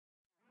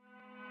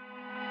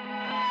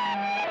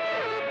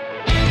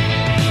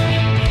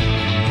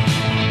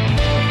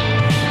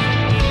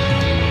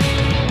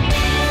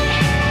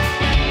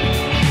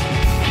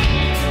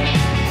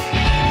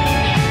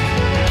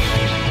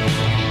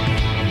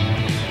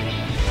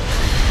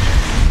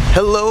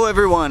Hello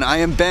everyone, I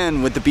am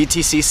Ben with the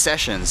BTC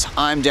Sessions.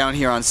 I'm down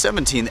here on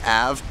 17th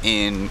Ave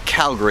in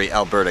Calgary,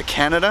 Alberta,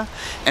 Canada,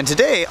 and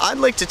today I'd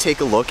like to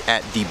take a look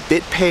at the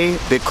Bitpay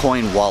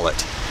Bitcoin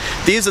wallet.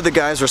 These are the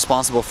guys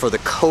responsible for the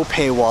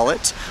Copay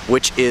wallet,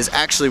 which is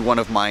actually one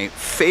of my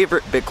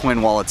favorite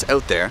Bitcoin wallets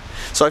out there.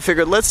 So I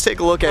figured let's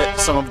take a look at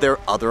some of their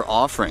other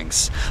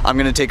offerings. I'm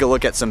going to take a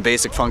look at some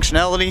basic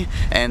functionality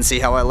and see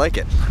how I like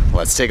it.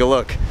 Let's take a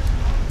look.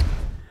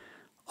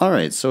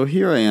 Alright, so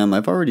here I am.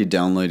 I've already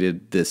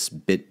downloaded this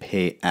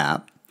Bitpay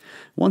app.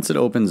 Once it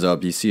opens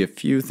up, you see a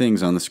few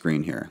things on the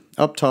screen here.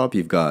 Up top,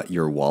 you've got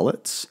your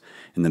wallets.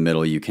 In the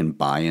middle, you can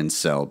buy and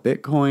sell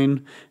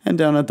Bitcoin. And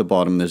down at the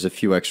bottom, there's a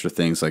few extra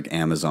things like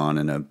Amazon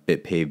and a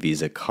Bitpay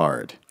Visa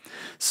card.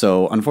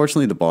 So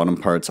unfortunately, the bottom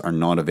parts are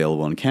not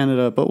available in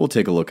Canada, but we'll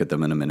take a look at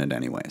them in a minute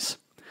anyways.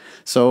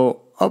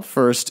 So up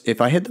first, if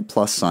I hit the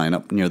plus sign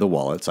up near the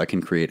wallets, I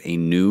can create a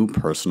new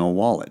personal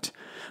wallet.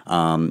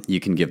 You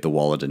can give the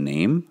wallet a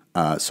name.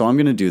 So I'm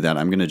going to do that.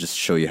 I'm going to just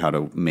show you how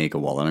to make a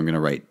wallet. I'm going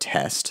to write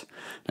test.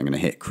 I'm going to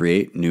hit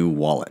create new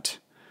wallet.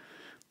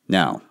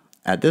 Now,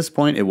 at this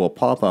point, it will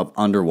pop up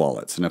under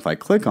wallets. And if I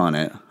click on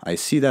it, I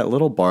see that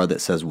little bar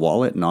that says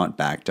wallet not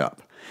backed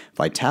up. If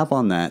I tap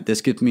on that,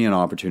 this gives me an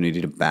opportunity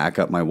to back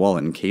up my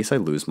wallet in case I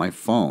lose my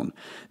phone.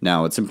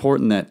 Now, it's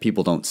important that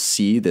people don't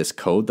see this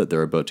code that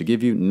they're about to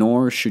give you,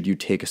 nor should you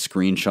take a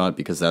screenshot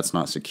because that's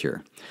not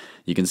secure.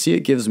 You can see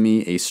it gives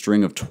me a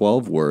string of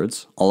 12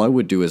 words. All I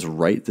would do is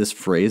write this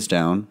phrase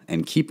down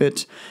and keep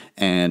it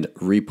and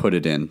re-put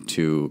it in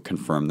to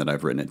confirm that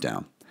I've written it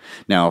down.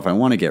 Now, if I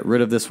want to get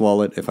rid of this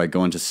wallet, if I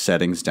go into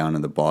settings down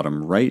in the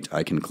bottom right,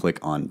 I can click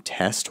on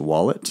test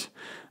wallet.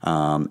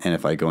 And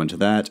if I go into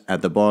that,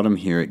 at the bottom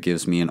here, it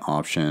gives me an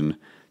option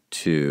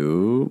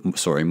to,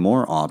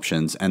 more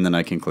options, and then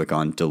I can click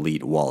on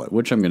delete wallet,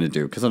 which I'm going to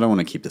do because I don't want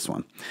to keep this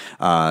one.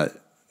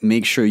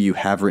 Make sure you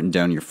have written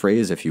down your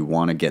phrase if you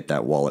want to get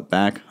that wallet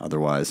back,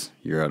 otherwise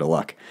you're out of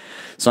luck.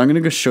 So I'm going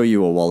to go show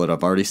you a wallet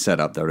I've already set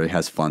up that already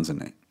has funds in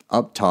it.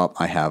 Up top,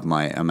 I have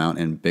my amount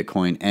in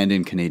Bitcoin and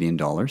in Canadian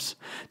dollars.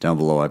 Down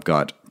below, I've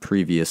got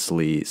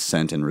previously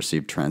sent and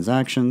received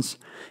transactions.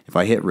 If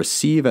I hit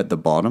receive at the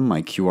bottom,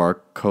 my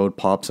QR code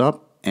pops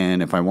up.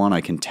 And if I want,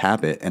 I can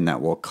tap it and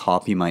that will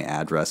copy my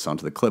address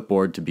onto the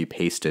clipboard to be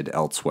pasted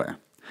elsewhere.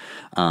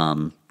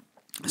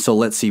 So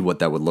let's see what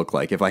that would look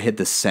like. If I hit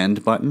the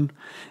send button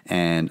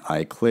and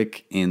I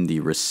click in the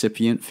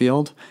recipient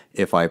field,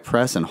 if I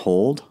press and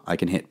hold, I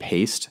can hit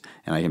paste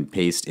and I can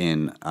paste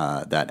in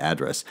that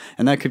address.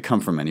 And that could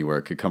come from anywhere.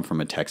 It could come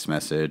from a text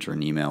message or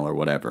an email or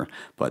whatever,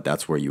 but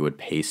that's where you would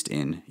paste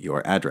in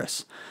your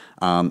address.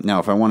 Now,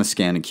 if I want to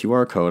scan a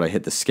QR code, I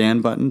hit the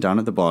scan button down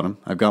at the bottom.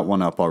 I've got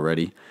one up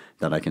already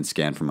that I can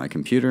scan from my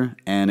computer.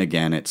 And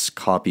again, it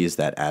copies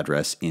that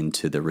address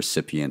into the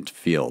recipient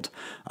field.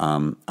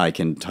 I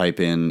can type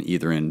in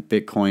either in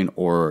Bitcoin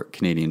or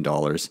Canadian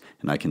dollars,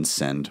 and I can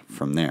send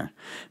from there.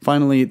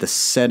 Finally, the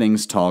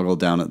settings toggle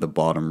down at the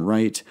bottom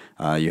right.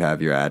 You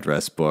have your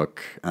address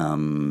book,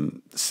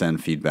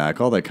 send feedback,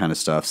 all that kind of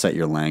stuff. Set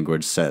your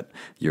language, set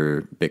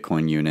your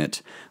Bitcoin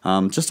unit.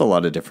 Just a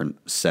lot of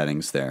different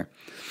settings there.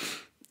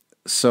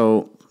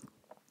 So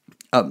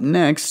up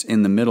next,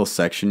 in the middle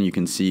section, you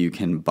can see you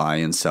can buy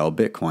and sell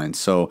Bitcoin.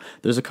 So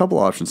there's a couple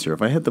options here.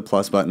 If I hit the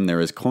plus button, there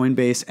is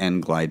Coinbase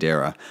and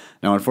Glidera.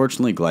 Now,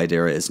 unfortunately,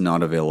 Glidera is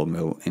not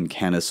available in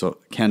Canada, so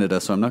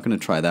I'm not going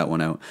to try that one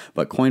out.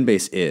 But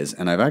Coinbase is,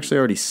 and I've actually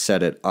already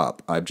set it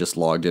up. I've just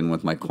logged in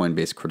with my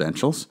Coinbase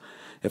credentials.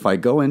 If I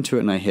go into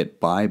it and I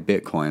hit buy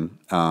Bitcoin,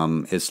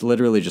 it's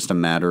literally just a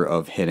matter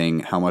of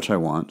hitting how much I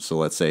want. So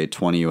let's say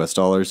 20 US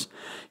dollars,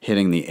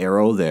 hitting the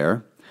arrow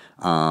there.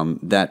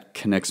 That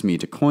connects me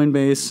to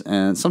Coinbase,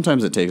 and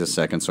sometimes it takes a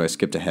second, so I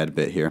skipped ahead a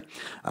bit here.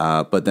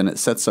 But then it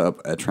sets up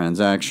a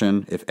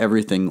transaction. If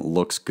everything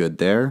looks good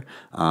there,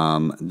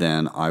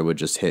 then I would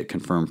just hit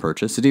confirm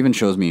purchase. It even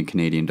shows me in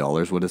Canadian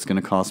dollars what it's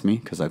going to cost me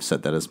because I've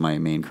set that as my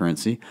main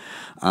currency.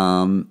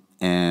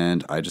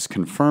 And I just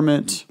confirm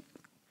it.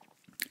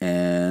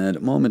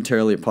 And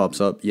momentarily it pops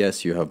up,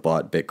 yes, you have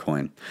bought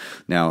Bitcoin.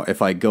 Now, if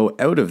I go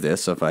out of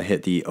this, if I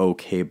hit the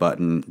OK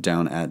button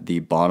down at the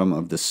bottom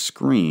of the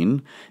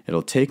screen,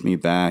 it'll take me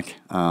back.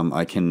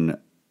 I can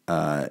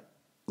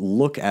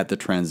look at the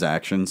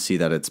transaction, see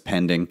that it's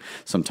pending.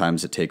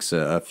 Sometimes it takes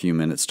a few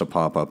minutes to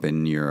pop up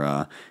in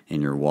your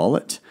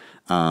wallet.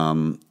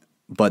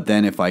 But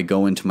then if I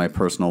go into my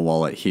personal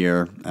wallet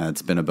here,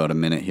 it's been about a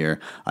minute here,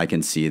 I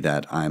can see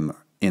that I'm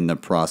in the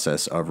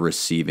process of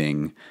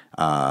receiving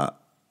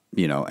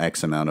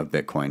X amount of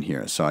Bitcoin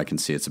here. So I can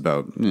see it's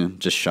about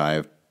just shy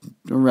of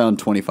around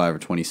 25 or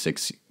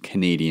 26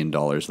 Canadian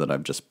dollars that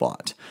I've just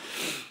bought.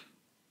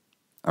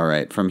 All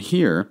right, from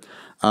here,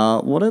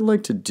 what I'd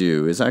like to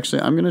do is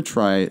actually, I'm going to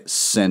try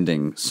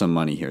sending some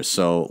money here.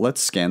 So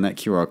let's scan that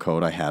QR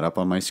code I had up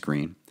on my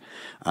screen.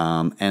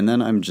 And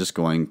then I'm just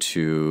going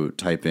to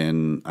type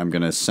in, I'm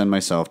going to send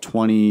myself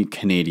 20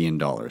 Canadian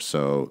dollars.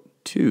 So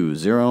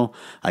 20.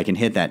 I can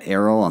hit that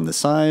arrow on the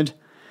side.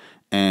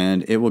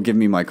 and it will give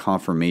me my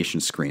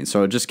confirmation screen.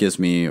 So it just gives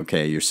me,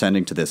 okay, you're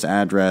sending to this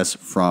address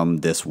from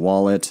this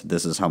wallet.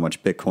 This is how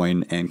much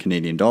Bitcoin and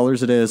Canadian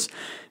dollars it is.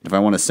 If I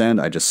want to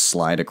send, I just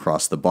slide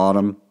across the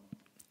bottom,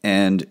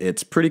 and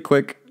it's pretty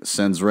quick,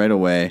 sends right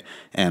away.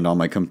 And on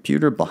my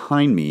computer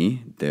behind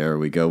me, there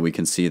we go, we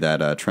can see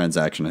that a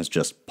transaction has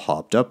just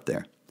popped up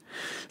there.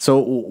 So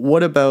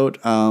what about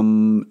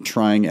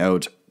trying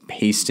out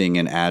pasting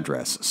an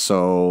address?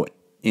 So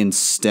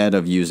instead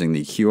of using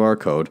the QR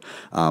code,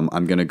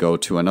 I'm going to go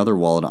to another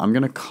wallet. I'm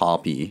going to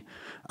copy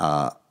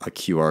a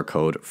QR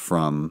code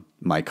from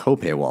my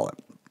Copay wallet.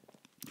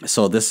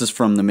 So this is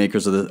from the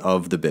makers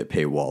of the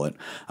Bitpay wallet.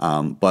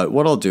 But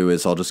what I'll do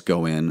is I'll just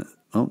go in.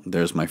 Oh,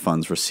 there's my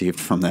funds received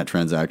from that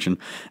transaction.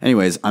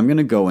 Anyways, I'm going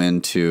to go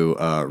into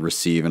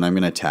receive, and I'm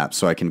going to tap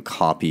so I can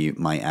copy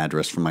my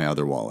address from my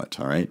other wallet,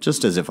 all right?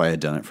 Just as if I had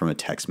done it from a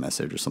text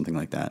message or something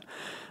like that.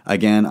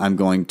 Again, I'm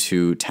going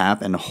to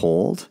tap and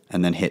hold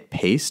and then hit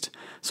paste.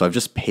 So I've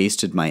just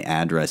pasted my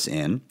address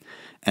in.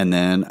 And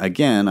then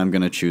again, I'm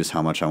going to choose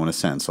how much I want to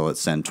send. So let's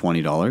send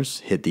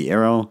 $20, hit the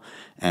arrow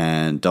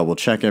and double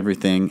check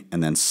everything,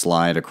 and then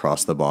slide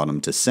across the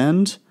bottom to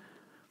send.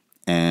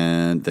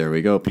 And there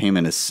we go,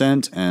 payment is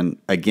sent, and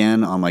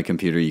again on my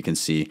computer you can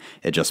see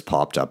it just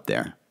popped up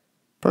there.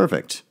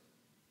 Perfect.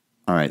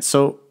 All right,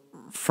 so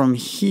from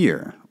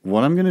here,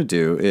 what I'm going to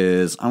do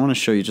is I want to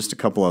show you just a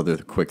couple other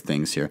quick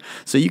things here.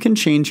 So you can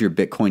change your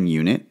Bitcoin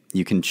unit.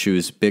 You can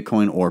choose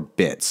Bitcoin or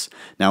bits.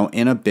 Now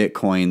in a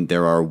Bitcoin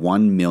there are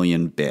 1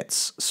 million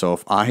bits. So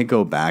if I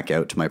go back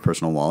out to my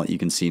personal wallet, you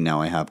can see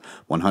now I have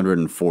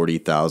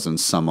 140,000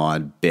 some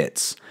odd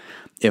bits.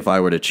 If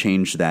I were to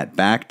change that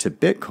back to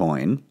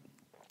Bitcoin,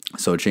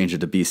 so change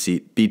it to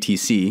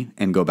BTC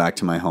and go back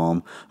to my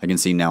home, I can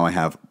see now I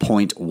have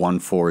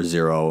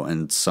 0.140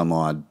 and some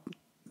odd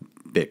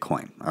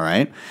Bitcoin, all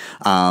right?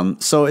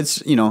 So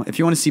it's, you know, if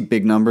you want to see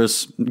big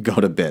numbers, go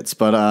to bits,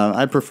 but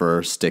I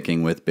prefer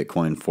sticking with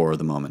Bitcoin for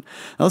the moment.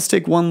 Now let's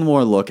take one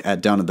more look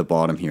at down at the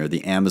bottom here,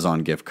 the Amazon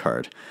gift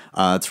card.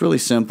 It's really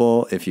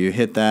simple. If you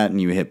hit that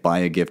and you hit buy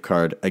a gift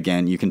card,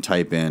 again, you can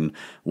type in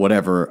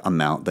whatever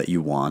amount that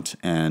you want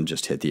and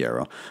just hit the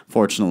arrow.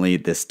 Fortunately,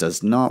 this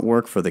does not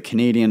work for the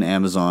Canadian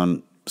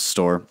Amazon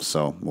store,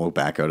 so we'll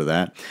back out of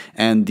that.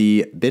 And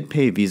the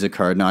Bitpay Visa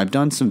card, now I've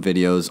done some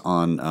videos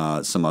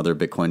on some other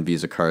Bitcoin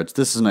Visa cards.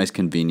 This is nice,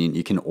 convenient.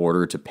 You can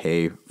order to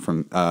pay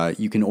from,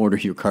 you can order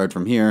your card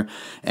from here,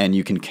 and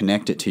you can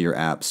connect it to your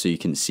app so you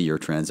can see your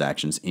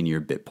transactions in your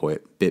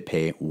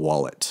Bitpay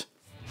wallet.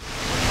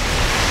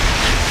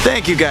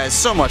 Thank you guys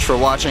so much for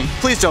watching.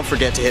 Please don't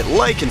forget to hit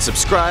like and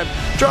subscribe,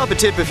 drop a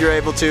tip if you're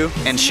able to,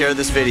 and share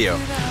this video.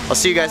 I'll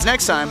see you guys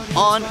next time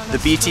on the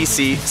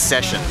BTC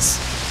Sessions.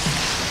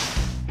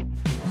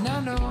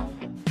 Nano,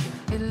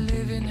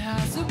 living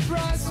has a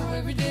price, so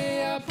every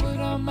day I put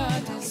on my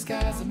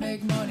disguise. I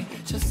make money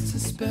just to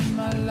spend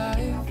my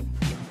life.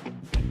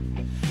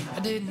 I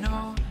didn't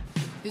know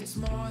it's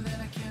more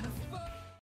than I can.